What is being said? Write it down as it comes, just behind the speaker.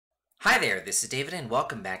Hi there, this is David and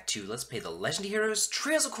welcome back to Let's Play the Legend of Heroes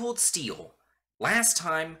Trails of Cold Steel. Last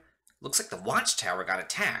time, looks like the Watchtower got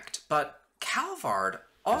attacked, but Calvard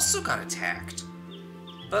also got attacked.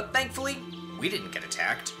 But thankfully, we didn't get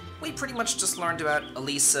attacked. We pretty much just learned about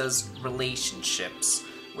Elisa's relationships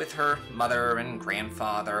with her mother and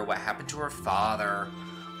grandfather, what happened to her father,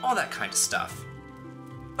 all that kind of stuff.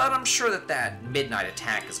 But I'm sure that midnight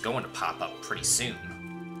attack is going to pop up pretty soon.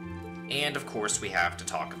 And of course we have to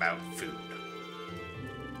talk about food.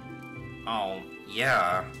 Oh,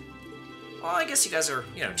 yeah. Well, I guess you guys are,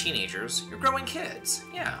 teenagers. You're growing kids,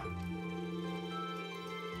 yeah.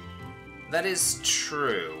 That is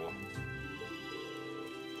true.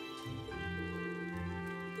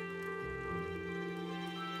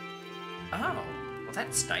 Oh, well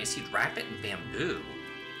that's nice. You'd wrap it in bamboo.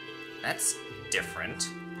 That's different.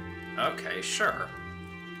 Okay, sure.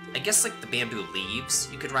 I guess, like, the bamboo leaves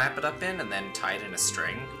you could wrap it up in and then tie it in a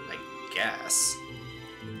string, I guess.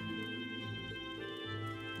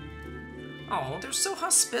 Oh, they're so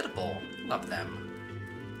hospitable. Love them.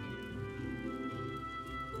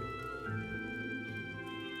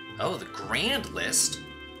 Oh, the grand list?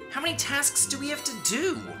 How many tasks do we have to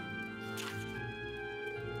do?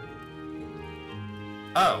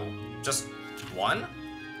 Oh, just one?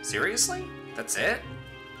 Seriously? That's it?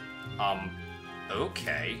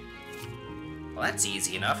 Okay. Well, that's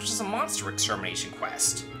easy enough. It's just a monster extermination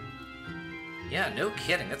quest. Yeah, no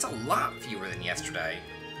kidding. That's a lot fewer than yesterday.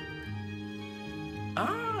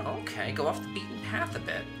 Oh, okay. Go off the beaten path a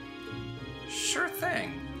bit. Sure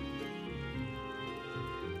thing.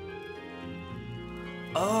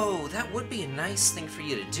 Oh, that would be a nice thing for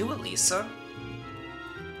you to do, Elisa.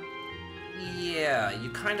 Yeah, you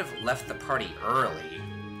kind of left the party early.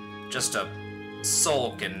 Just to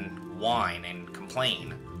sulk and whine and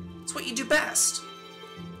complain. It's what you do best.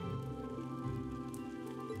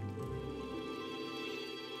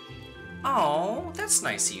 Oh, that's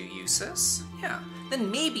nice of you, Eustace. Yeah, then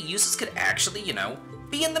maybe Eustace could actually,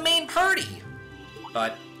 be in the main party.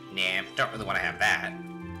 But, nah, don't really want to have that.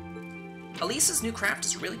 Elisa's new craft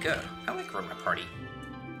is really good. I like her in my party.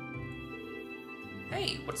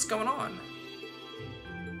 Hey, what's going on?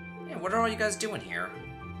 Hey, what are all you guys doing here?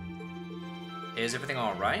 Is everything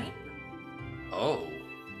alright? Oh.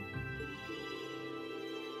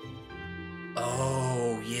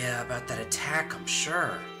 Oh, yeah, about that attack, I'm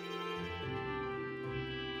sure.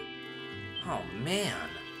 Oh, man.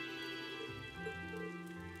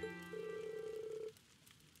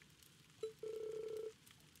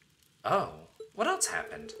 Oh, what else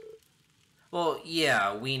happened? Well,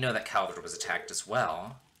 yeah, we know that Calvard was attacked as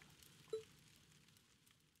well.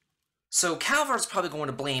 So Calvard's probably going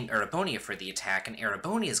to blame Erebonia for the attack, and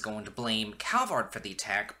Erebonia is going to blame Calvard for the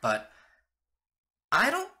attack, but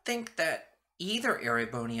I don't think that either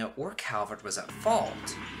Erebonia or Calvard was at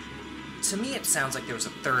fault. To me, it sounds like there was a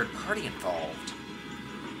third party involved,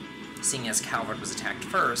 seeing as Calvard was attacked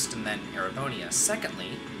first, and then Erebonia secondly,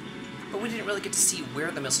 but we didn't really get to see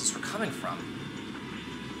where the missiles were coming from.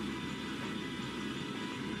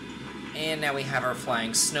 And now we have our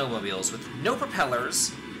flying snowmobiles with no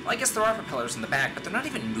propellers. Well, I guess there are propellers in the back, but they're not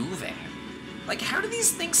even moving. Like, how do these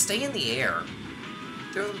things stay in the air?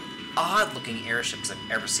 They're the odd-looking airships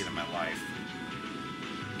I've ever seen in my life.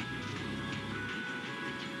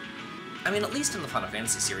 I mean, at least in the Final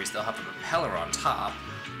Fantasy series, they'll have a propeller on top,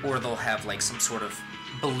 or they'll have, like, some sort of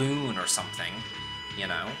balloon or something,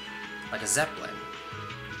 like a Zeppelin.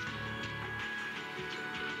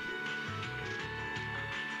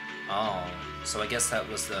 Oh, so I guess that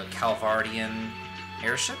was the Calvardian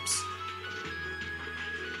airships?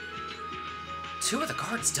 2 of the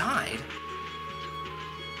guards died?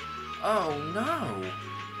 Oh no!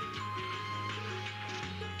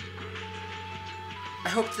 I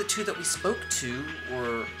hope the 2 that we spoke to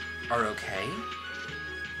are okay.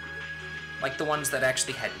 Like the ones that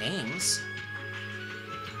actually had names.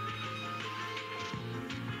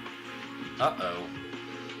 Uh-oh.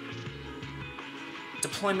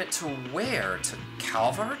 Deployment to where? To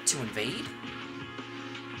Calvard? To invade?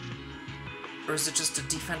 Or is it just a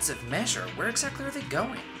defensive measure? Where exactly are they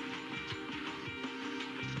going?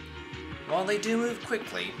 Well, they do move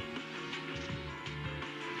quickly.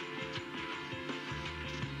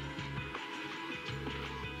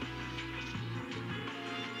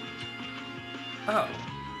 Oh.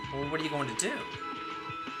 Well, what are you going to do?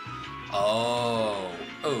 Oh.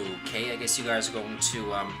 Okay, I guess you guys are going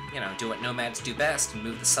to, do what nomads do best and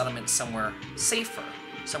move the settlement somewhere safer.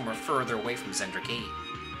 Somewhere further away from Zendra Gate.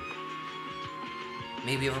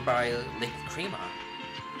 Maybe over by Lake Crema.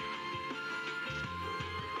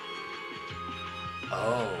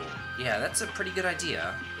 Oh, yeah, that's a pretty good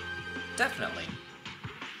idea. definitely.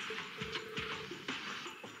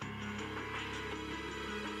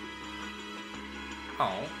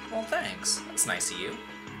 Oh, well thanks. That's nice of you.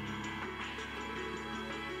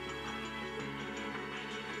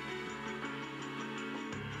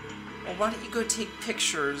 Well, why don't you go take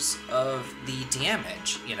pictures of the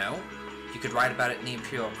damage, you know? You could write about it in the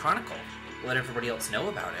Imperial Chronicle. Let everybody else know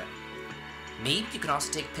about it. Maybe you can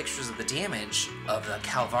also take pictures of the damage of the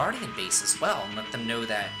Calvardian base as well, and let them know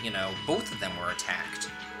that, you know, both of them were attacked.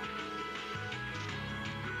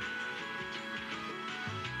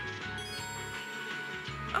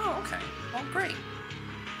 Oh, okay. Well, great.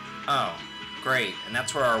 Oh, great. And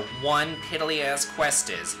that's where our one piddly-ass quest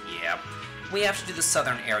is. Yep. We have to do the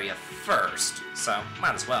southern area first, so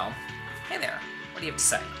might as well. Hey there. What do you have to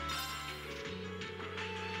say?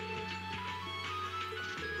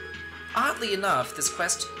 Oddly enough, this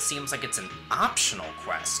quest seems like it's an optional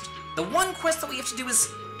quest. The one quest that we have to do is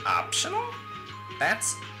optional?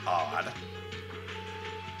 That's odd.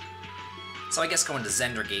 So I guess going to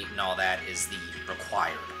Zendergate and all that is the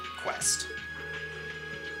required quest.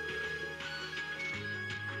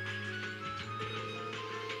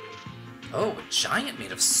 Oh, a giant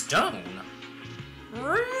made of stone?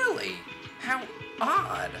 Really? How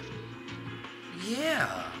odd.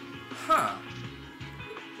 Yeah. Huh.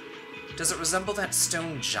 Does it resemble that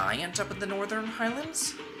stone giant up in the Northern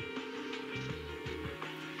Highlands?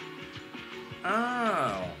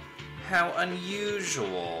 Oh. How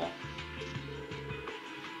unusual.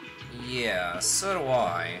 Yeah, so do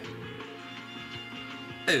I.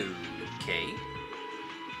 Okay.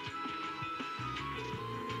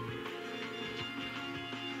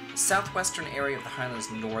 Southwestern area of the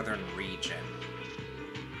Highlands Northern region.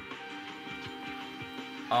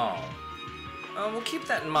 Oh. We'll keep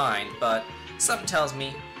that in mind, but something tells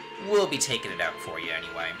me we'll be taking it out for you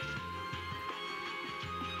anyway.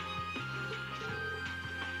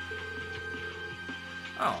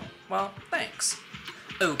 Oh, well, thanks.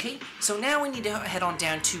 Okay, so now we need to head on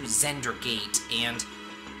down to Zendergate, and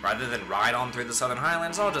rather than ride on through the Southern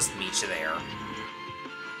Highlands, I'll just meet you there.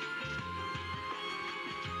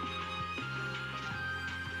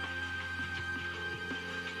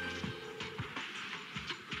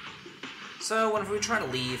 So whenever we try to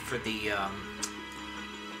leave for the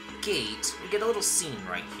gate, we get a little scene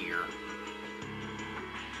right here.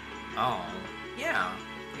 Oh, yeah.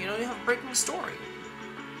 You know, you have a breaking story.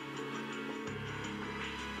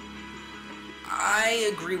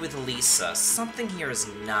 I agree with Lisa. Something here is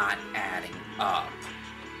not adding up.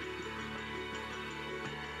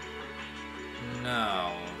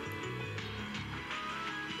 No.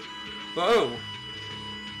 Whoa!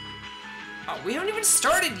 Oh, we haven't even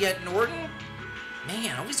started yet, Norton!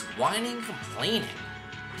 Man, always whining and complaining.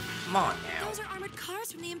 Come on now. Those are armored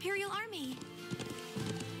cars from the Imperial Army.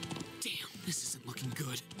 Damn, this isn't looking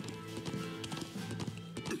good.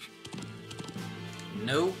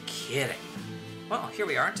 No kidding. Well, here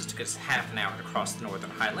we are. It just took us half an hour to cross the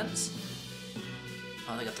Northern Highlands.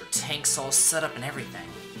 Oh, they got their tanks all set up and everything.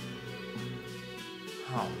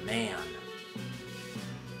 Oh, man.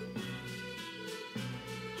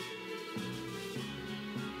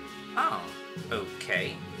 Oh,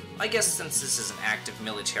 okay. I guess since this is an active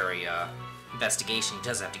military investigation, he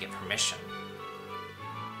does have to get permission.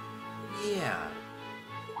 Yeah.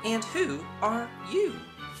 And who are you?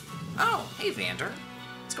 Oh, hey, Vander.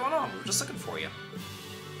 What's going on? We were just looking for you.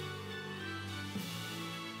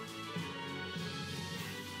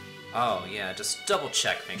 Oh, yeah, just double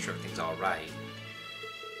check, make sure everything's alright.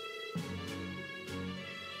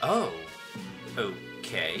 Oh.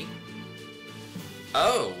 Okay.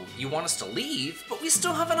 Oh, you want us to leave? But we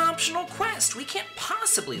still have an optional quest! We can't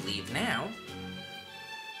possibly leave now.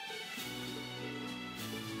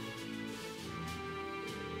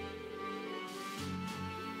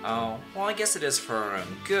 Oh, well, I guess it is for our own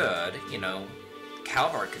good. You know,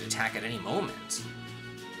 Calvard could attack at any moment.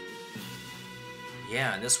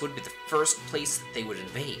 Yeah, and this would be the first place that they would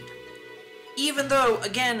invade. Even though,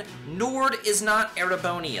 again, Nord is not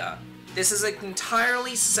Erebonia. This is an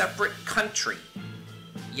entirely separate country.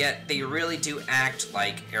 Yet, they really do act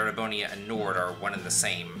like Erebonia and Nord are one and the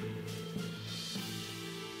same.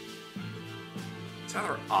 It's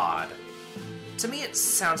rather odd. To me, it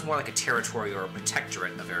sounds more like a territory or a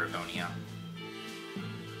protectorate of Erebonia.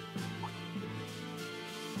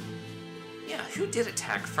 Yeah, who did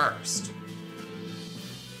attack first?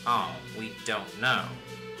 Oh, we don't know.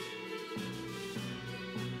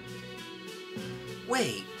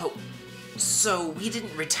 Wait, but... So we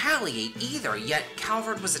didn't retaliate either, yet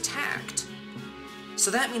Calvard was attacked. So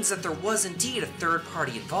that means that there was indeed a third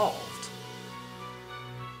party involved.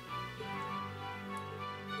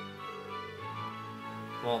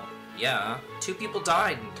 Well, yeah. 2 people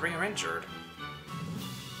died and 3 are injured.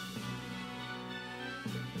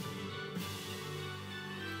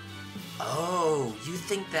 Oh, you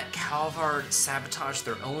think that Calvard sabotaged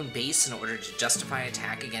their own base in order to justify an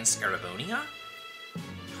attack against Erebonia?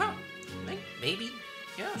 Huh. Maybe.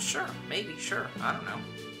 Yeah, sure. Maybe, sure. I don't know.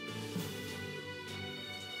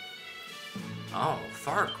 Oh,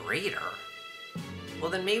 far greater.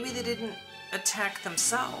 Well, then maybe they didn't attack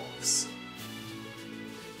themselves.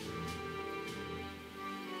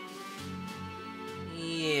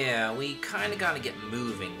 Yeah, we kinda gotta get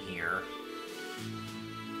moving here.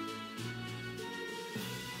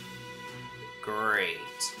 Great.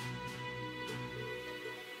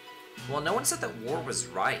 Well, no one said that war was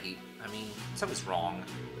right. I mean, it's always wrong.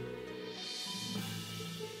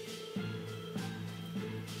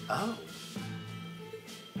 Oh.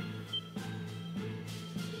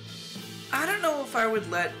 I don't know if I would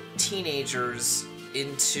let teenagers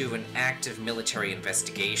into an active military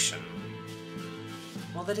investigation.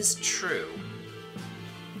 Well, that is true.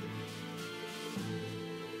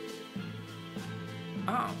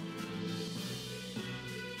 Oh.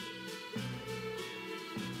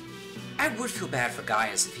 I would feel bad for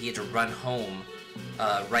Gaius if he had to run home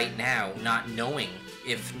right now, not knowing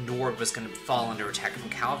if Nord was going to fall under attack from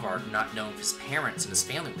Calvard, not knowing if his parents and his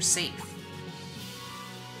family were safe.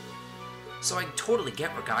 So I totally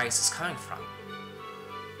get where Gaius is coming from.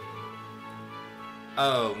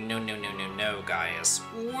 Oh, no, Gaius.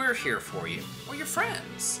 We're here for you. We're your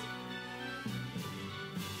friends.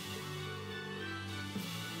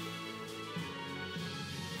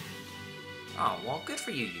 Oh, well, good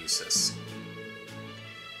for you, Eustace.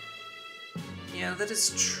 Yeah, that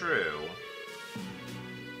is true.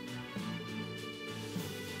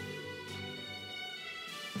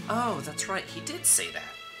 Oh, that's right, he did say that.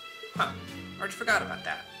 Huh, already forgot about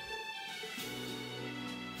that.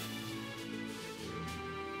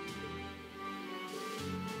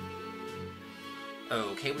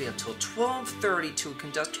 Okay, we have till 12:30 to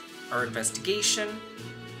conduct our investigation.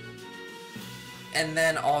 And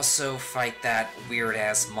then also fight that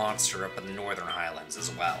weird-ass monster up in the Northern Highlands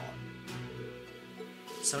as well.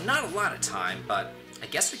 So not a lot of time, but I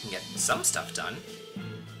guess we can get some stuff done.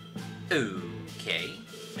 Okay,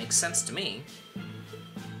 makes sense to me.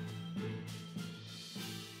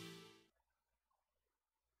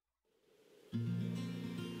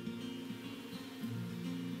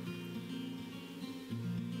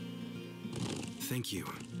 Thank you.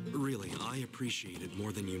 Really, I appreciate it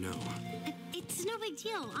more than you know. It's no big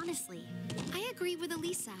deal, honestly. I agree with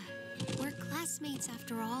Elisa. We're classmates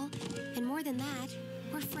after all, and more than that,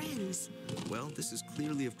 we're friends. Well, this is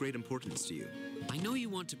clearly of great importance to you. I know you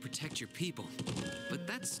want to protect your people, but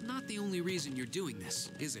that's not the only reason you're doing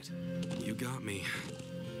this, is it? You got me.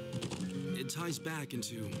 It ties back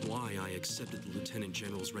into why I accepted the Lieutenant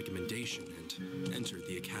General's recommendation and entered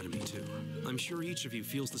the Academy too. I'm sure each of you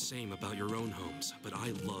feels the same about your own homes, but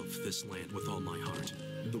I love this land with all my heart.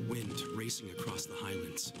 The wind racing across the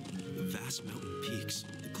highlands, the vast mountain peaks,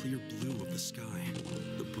 the clear blue of the sky,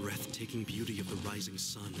 the breathtaking beauty of the rising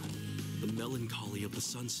sun, the melancholy of the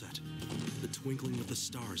sunset, the twinkling of the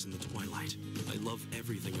stars in the twilight. I love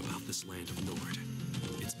everything about this land of Nord.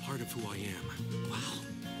 It's part of who I am. Wow.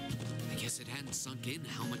 I guess it hadn't sunk in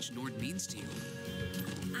how much Nord means to you.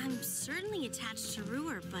 I'm certainly attached to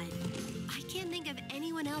Ruhr, but I can't think of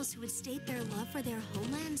anyone else who would state their love for their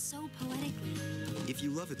homeland so poetically. If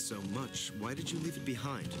you love it so much, why did you leave it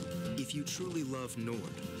behind? If you truly love Nord,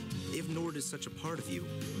 if Nord is such a part of you,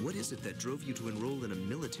 what is it that drove you to enroll in a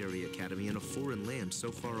military academy in a foreign land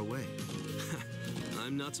so far away?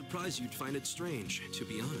 I'm not surprised you'd find it strange, to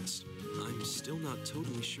be honest. I'm still not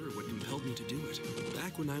totally sure what compelled me to do it.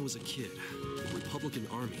 Back when I was a kid, the Republican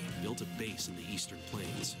Army built a base in the Eastern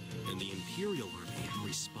Plains, and the Imperial Army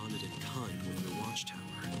responded in kind with their watchtower.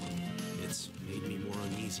 It's made me more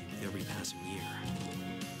uneasy with every passing year.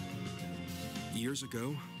 Years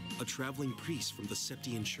ago, a traveling priest from the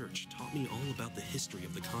Septian Church taught me all about the history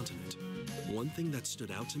of the continent. One thing that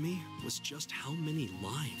stood out to me was just how many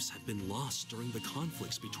lives had been lost during the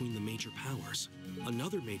conflicts between the major powers.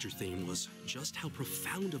 Another major theme was just how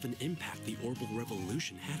profound of an impact the Orbital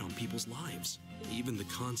Revolution had on people's lives. Even the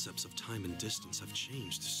concepts of time and distance have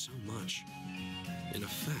changed so much. In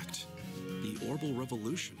effect, the Orbital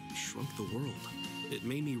Revolution shrunk the world. It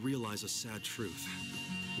made me realize a sad truth,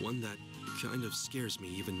 one that kind of scares me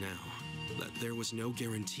even now. That there was no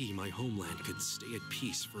guarantee my homeland could stay at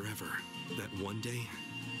peace forever. That one day,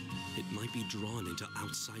 it might be drawn into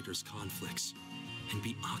outsiders' conflicts and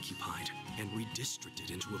be occupied and redistricted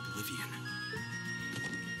into oblivion.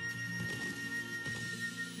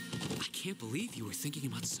 I can't believe you were thinking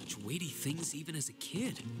about such weighty things even as a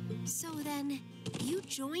kid. So then, you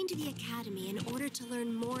joined the Academy in order to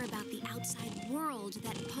learn more about the outside world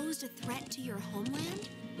that posed a threat to your homeland?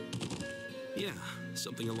 Yeah,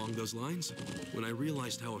 something along those lines. When I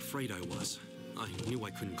realized how afraid I was, I knew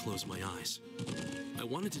I couldn't close my eyes. I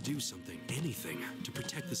wanted to do something, anything, to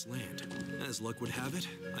protect this land. As luck would have it,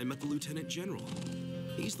 I met the Lieutenant General.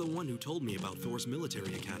 He's the one who told me about Thor's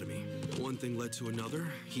military academy. One thing led to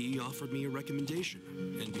another, he offered me a recommendation.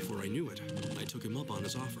 And before I knew it, I took him up on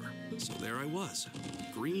his offer. So there I was,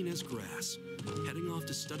 green as grass, heading off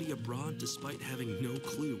to study abroad despite having no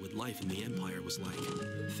clue what life in the Empire was like.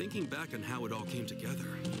 Thinking back on how it all came together,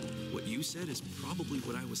 what you said is probably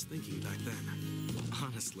what I was thinking back then.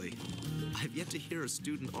 Honestly, I've yet to hear a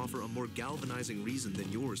student offer a more galvanizing reason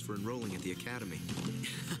than yours for enrolling at the Academy.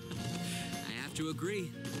 I have to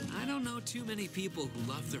agree. I don't know too many people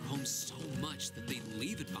who love their home so much that they'd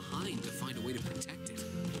leave it behind to find a way to protect it.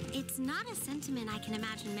 It's not a sentiment I can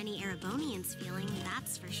imagine many Erebonians feeling,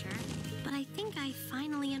 that's for sure. But I think I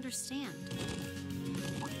finally understand.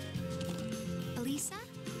 Elisa?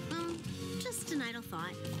 Just an idle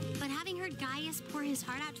thought. But having heard Gaius pour his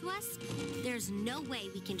heart out to us, there's no way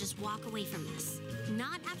we can just walk away from this.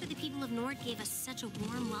 Not after the people of Nord gave us such a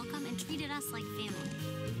warm welcome and treated us like family.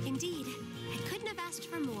 Indeed, I couldn't have asked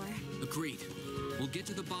for more. Agreed. We'll get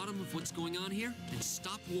to the bottom of what's going on here and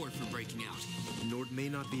stop war from breaking out. Nord may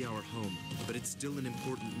not be our home, but it's still an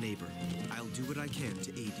important neighbor. I'll do what I can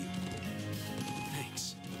to aid you.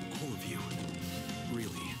 Thanks, all of you.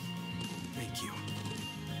 Really, thank you.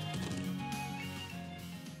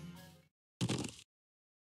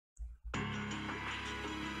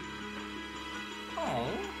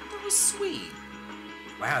 Oh, that was sweet.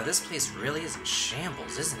 Wow, this place really is in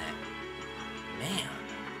shambles, isn't it? Man.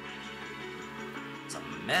 It's a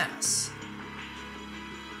mess.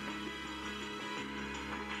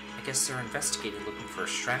 I guess they're investigating, looking for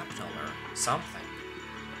shrapnel or something.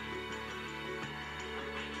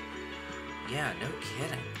 Yeah, no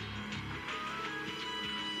kidding.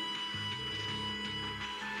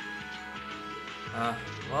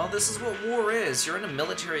 Well, this is what war is. You're in a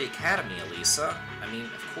military academy, Elisa. I mean,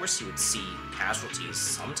 of course you would see casualties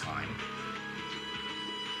sometime.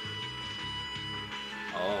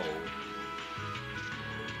 Oh.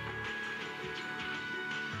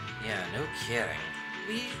 Yeah, no kidding.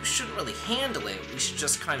 We shouldn't really handle it. We should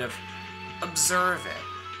just kind of observe it.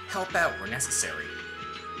 Help out where necessary.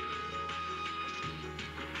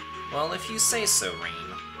 Well, if you say so, Rean.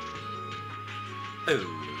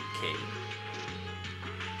 Okay.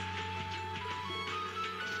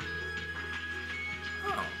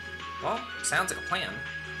 Oh, well, sounds like a plan.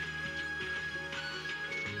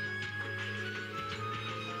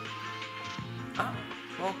 Oh,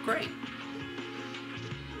 well, great.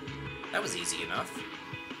 That was easy enough.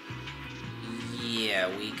 Yeah,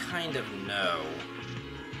 we kind of know.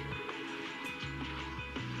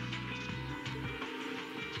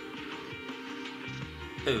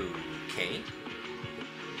 Okay.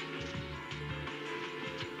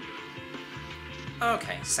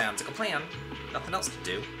 Okay, sounds like a plan. Nothing else to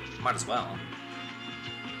do. Might as well.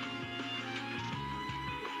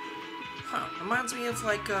 Huh, reminds me of,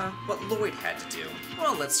 like, what Lloyd had to do.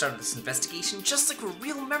 Well, let's start this investigation just like we're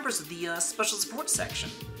real members of the, Special Support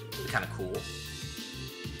Section. That'd be kinda cool.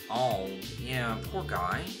 Oh, yeah, poor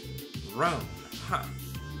guy. Roan, huh.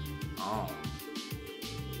 Oh.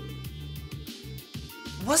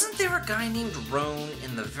 Wasn't there a guy named Roan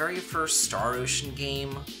in the very first Star Ocean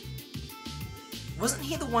game? Wasn't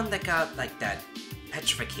he the one that got, like, that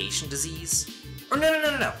petrification disease? Or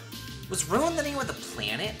no. Was Roan the name of the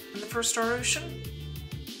planet in the first Star Ocean?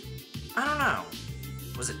 I don't know.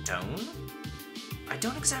 Was it Doan? I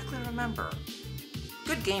don't exactly remember.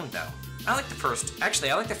 Good game, though. I like the first,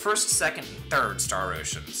 second, and third Star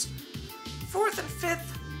Oceans. Fourth and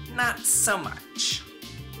fifth, not so much.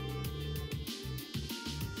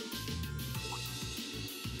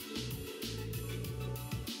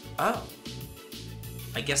 Oh.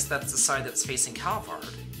 I guess that's the side that's facing Calvard.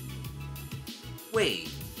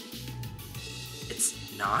 Wait. It's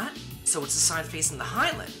not? So it's the side facing the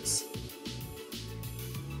Highlands.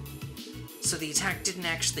 So the attack didn't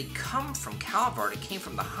actually come from Calvard, it came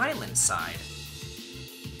from the Highlands side.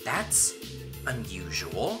 That's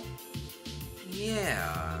unusual.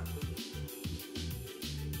 Yeah.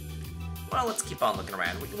 Well, let's keep on looking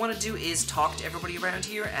around. What you want to do is talk to everybody around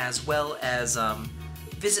here, as well as,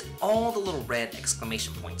 visit all the little red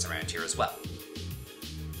exclamation points around here as well.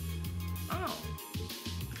 Oh.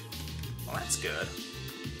 Well, that's good.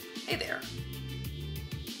 Hey there.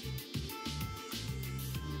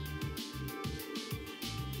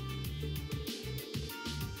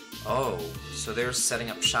 Oh, so they're setting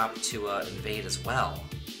up shop to invade as well.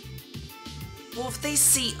 Well, if they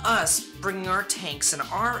see us bringing our tanks and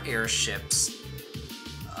our airships,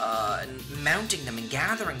 and mounting them and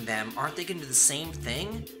gathering them, aren't they going to do the same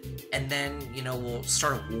thing? And then, you know, we'll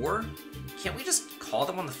start a war? Can't we just call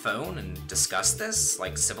them on the phone and discuss this,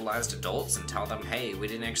 like civilized adults, and tell them, hey, we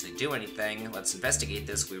didn't actually do anything, let's investigate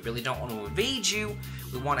this, we really don't want to invade you,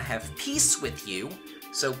 we want to have peace with you,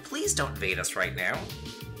 so please don't invade us right now.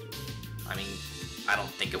 I mean, I don't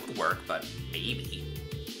think it would work, but maybe.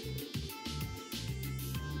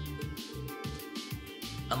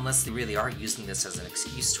 Unless they really are using this as an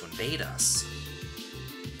excuse to invade us.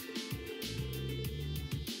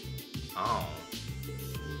 Oh.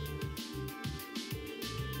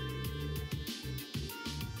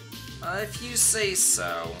 If you say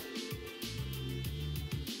so.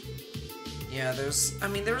 Yeah,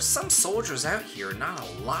 there's some soldiers out here, not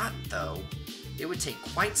a lot though. It would take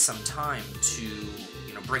quite some time to,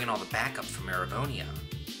 you know, bring in all the backup from Erebonia.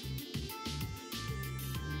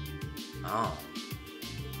 Oh.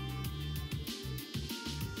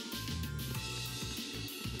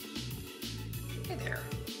 Hey there.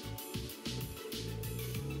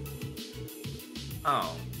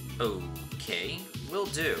 Oh, okay, will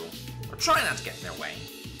do. Or try not to get in their way.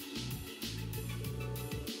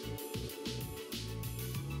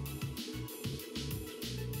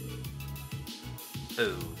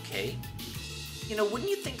 Okay. You know, wouldn't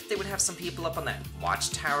you think they would have some people up on that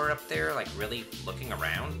watchtower up there, like really looking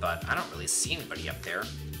around? But I don't really see anybody up there.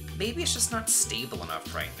 Maybe it's just not stable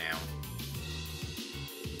enough right now.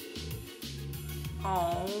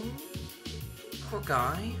 Oh, poor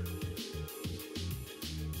guy.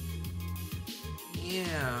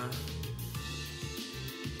 Yeah.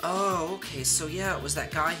 Oh, okay, so yeah, it was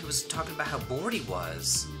that guy who was talking about how bored he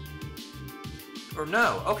was. Or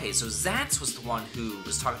no, okay, so Zatz was the one who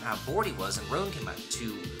was talking about how bored he was, and Roan came out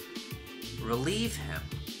to relieve him.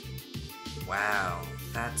 Wow,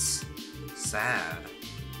 that's sad.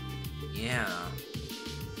 Yeah.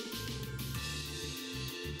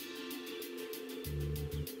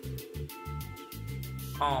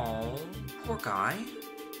 Oh, poor guy.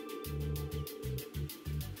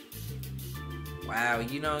 Wow,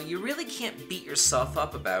 you know, you really can't beat yourself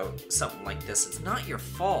up about something like this. It's not your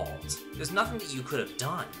fault. There's nothing that you could have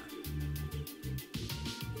done.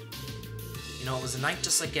 You know, it was a night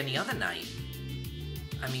just like any other night.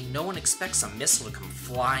 I mean, no one expects a missile to come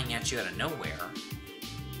flying at you out of nowhere.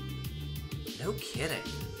 No kidding.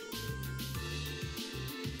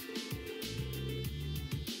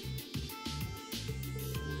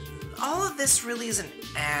 All of this really isn't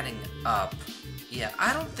adding up. Yeah,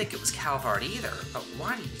 I don't think it was Calvard either, but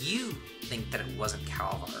why do you think that it wasn't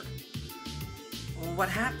Calvard? Well, what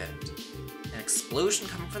happened? An explosion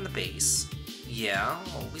coming from the base. Yeah,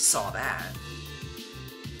 well, we saw that.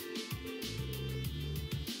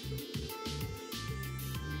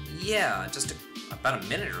 Yeah, just about a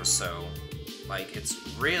minute or so. Like, it's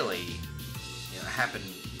really, you know, happened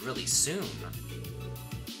really soon.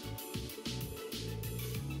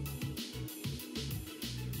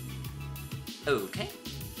 Okay.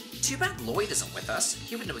 Too bad Lloyd isn't with us.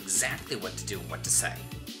 He would know exactly what to do and what to say.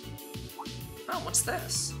 Oh, what's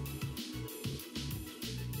this?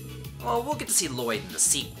 Well, we'll get to see Lloyd in the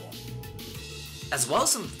sequel. As well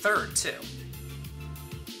as in the third, too.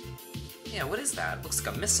 Yeah, what is that? It looks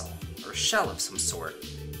like a missile, or a shell of some sort.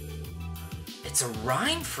 It's a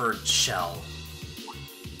Rhineford shell!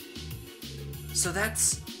 So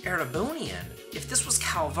that's Erebonian. If this was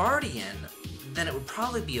Calvardian, then it would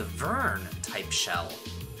probably be a Vern-type shell.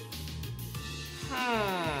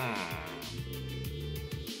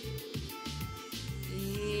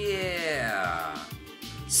 Yeah.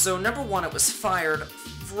 So number one, it was fired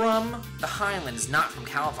from the Highlands, not from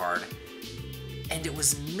Calvard. And it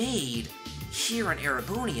was made here in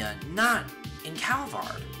Erebonia, not in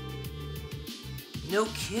Calvard. No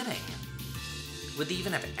kidding. Would they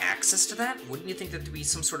even have access to that? Wouldn't you think that there'd be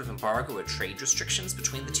some sort of embargo or trade restrictions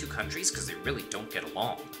between the two countries because they really don't get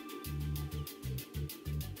along?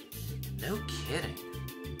 No kidding.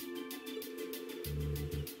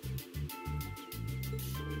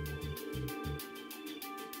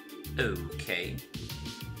 Okay.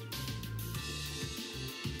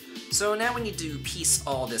 So now we need to piece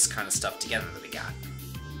all this kind of stuff together that we got.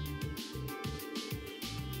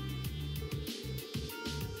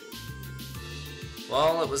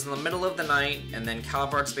 Well, it was in the middle of the night, and then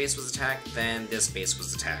Calvard's base was attacked, then this base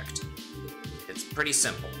was attacked. It's pretty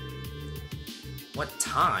simple. What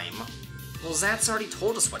time? Well, Zat's already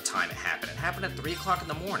told us what time it happened. It happened at 3 o'clock in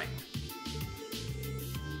the morning.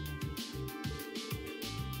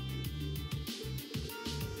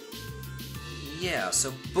 Yeah,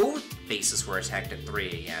 so both bases were attacked at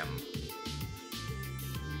 3 a.m.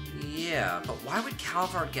 Yeah, but why would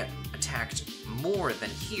Calvard get attacked more than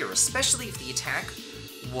here, especially if the attack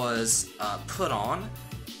was put on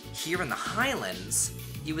here in the Highlands?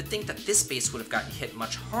 You would think that this base would have gotten hit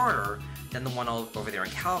much harder than the one over there in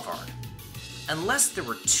Calvard. Unless there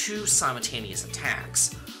were two simultaneous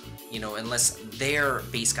attacks, you know, unless their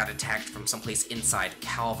base got attacked from someplace inside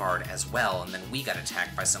Calvard as well, and then we got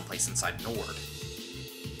attacked by someplace inside Nord.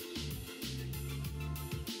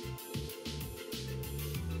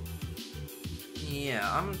 Yeah,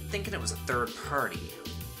 I'm thinking it was a third party.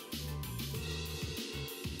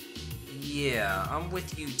 Yeah, I'm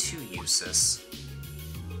with you too, Eustace.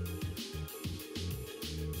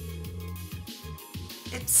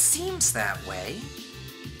 It seems that way.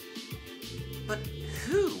 But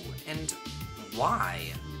who and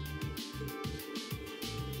why?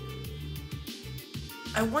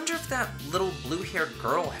 I wonder if that little blue-haired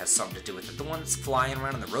girl has something to do with it, the one that's flying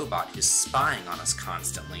around in the robot who's spying on us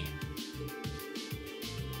constantly.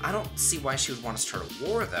 I don't see why she would want us to start a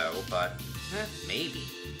war, though, but maybe.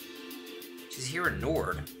 She's here in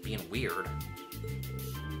Nord, being weird.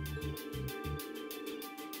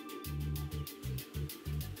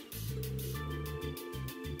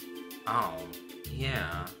 Oh,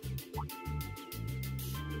 yeah.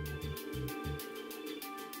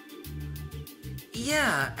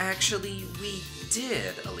 Yeah, actually, we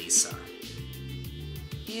did, Elisa.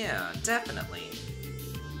 Yeah, definitely.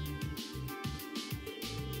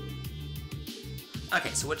 Okay,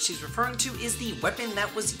 so what she's referring to is the weapon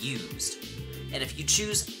that was used. And if you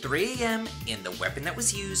choose 3 a.m. in the weapon that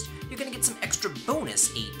was used, you're gonna get some extra bonus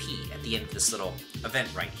AP at the end of this little event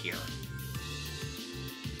right here.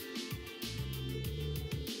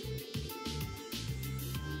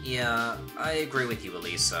 Yeah, I agree with you,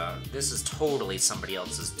 Elisa. This is totally somebody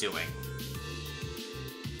else's doing.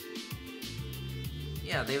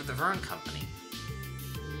 Yeah, they have the Vern Company.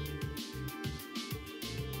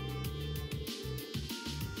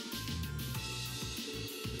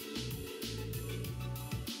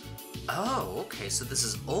 Oh, okay, so this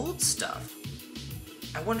is old stuff.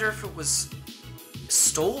 I wonder if it was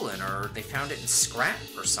stolen or they found it in scrap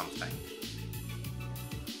or something.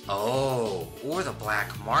 Oh, or the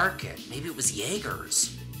black market. Maybe it was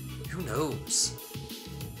Jaeger's. Who knows?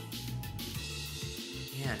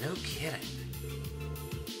 Yeah, no kidding.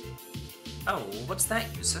 Oh, what's that,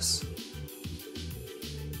 Eustace?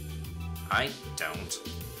 I don't.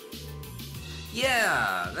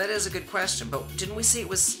 Yeah, that is a good question, but didn't we say it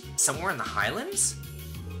was somewhere in the Highlands?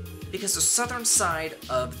 Because the southern side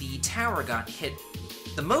of the tower got hit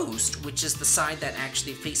the most, which is the side that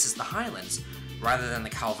actually faces the Highlands, rather than the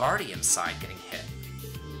Calvardian side getting hit.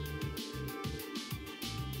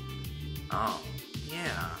 Oh,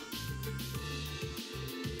 yeah.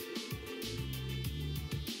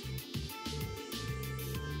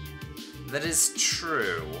 That is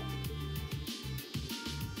true.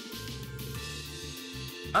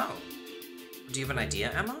 Oh. Do you have an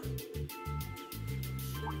idea, Emma?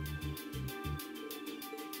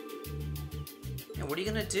 Yeah, what are you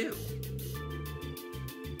gonna do?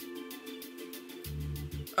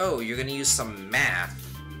 Oh, you're gonna use some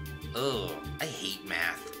math. Ugh, I hate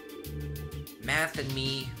math. Math and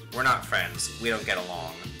me, we're not friends. We don't get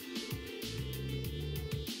along.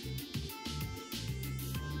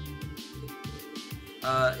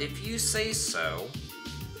 If you say so.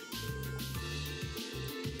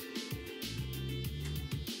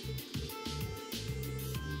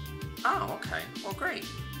 Oh, okay. Well, great.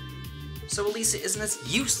 So Elisa isn't as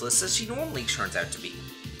useless as she normally turns out to be.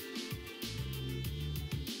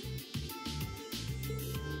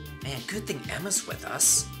 Man, good thing Emma's with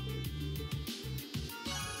us.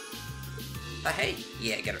 But hey,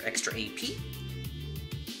 yeah, get her extra AP.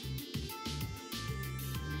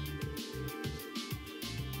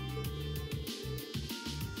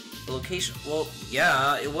 The location, well,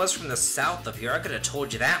 yeah, it was from the south of here. I could have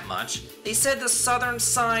told you that much. They said the southern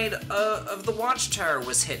side of the watchtower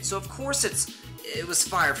was hit, so of course it was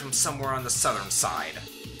fired from somewhere on the southern side.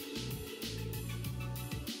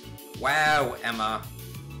 Wow, Emma.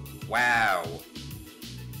 Wow.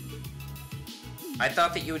 I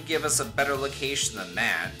thought that you would give us a better location than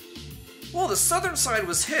that. Well, the southern side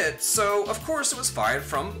was hit, so of course it was fired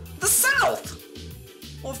from the south!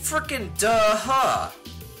 Well, frickin' duh-huh!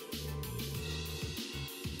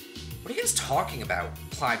 What are you guys talking about?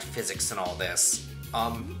 Applied physics and all this.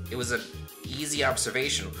 It was an easy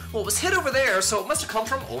observation. Well, it was hit over there, so it must have come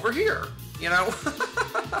from over here, you know?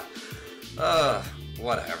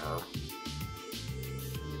 Whatever.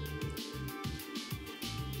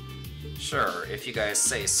 Sure, if you guys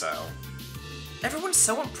say so. Everyone's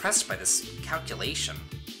so impressed by this calculation.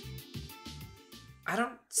 I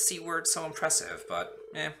don't see where it's so impressive, but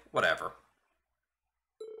whatever.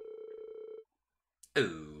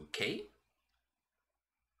 Okay.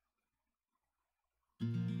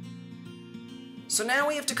 So now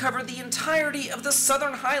we have to cover the entirety of the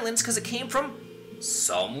Southern Highlands because it came from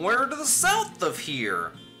somewhere to the south of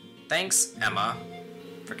here. Thanks, Emma.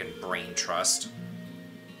 Frickin' brain trust.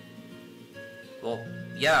 Well,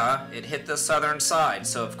 yeah, it hit the southern side,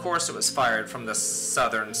 so of course it was fired from the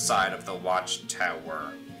southern side of the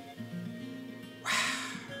watchtower.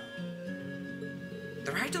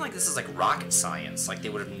 They're acting like this is like rocket science, like they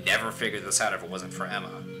would have never figured this out if it wasn't for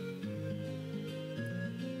Emma.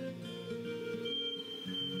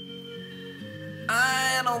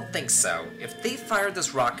 I don't think so. If they fired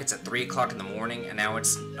those rockets at 3 o'clock in the morning and now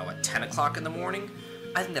it's, at 10 o'clock in the morning,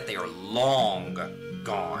 I think that they are long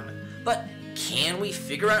gone. But can we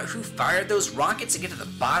figure out who fired those rockets and get to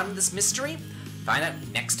the bottom of this mystery? Find out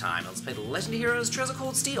next time. Let's play the Legend of Heroes Trails of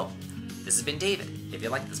Cold Steel. This has been David. If you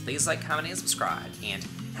like this, please like, comment, and subscribe. And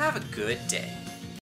have a good day.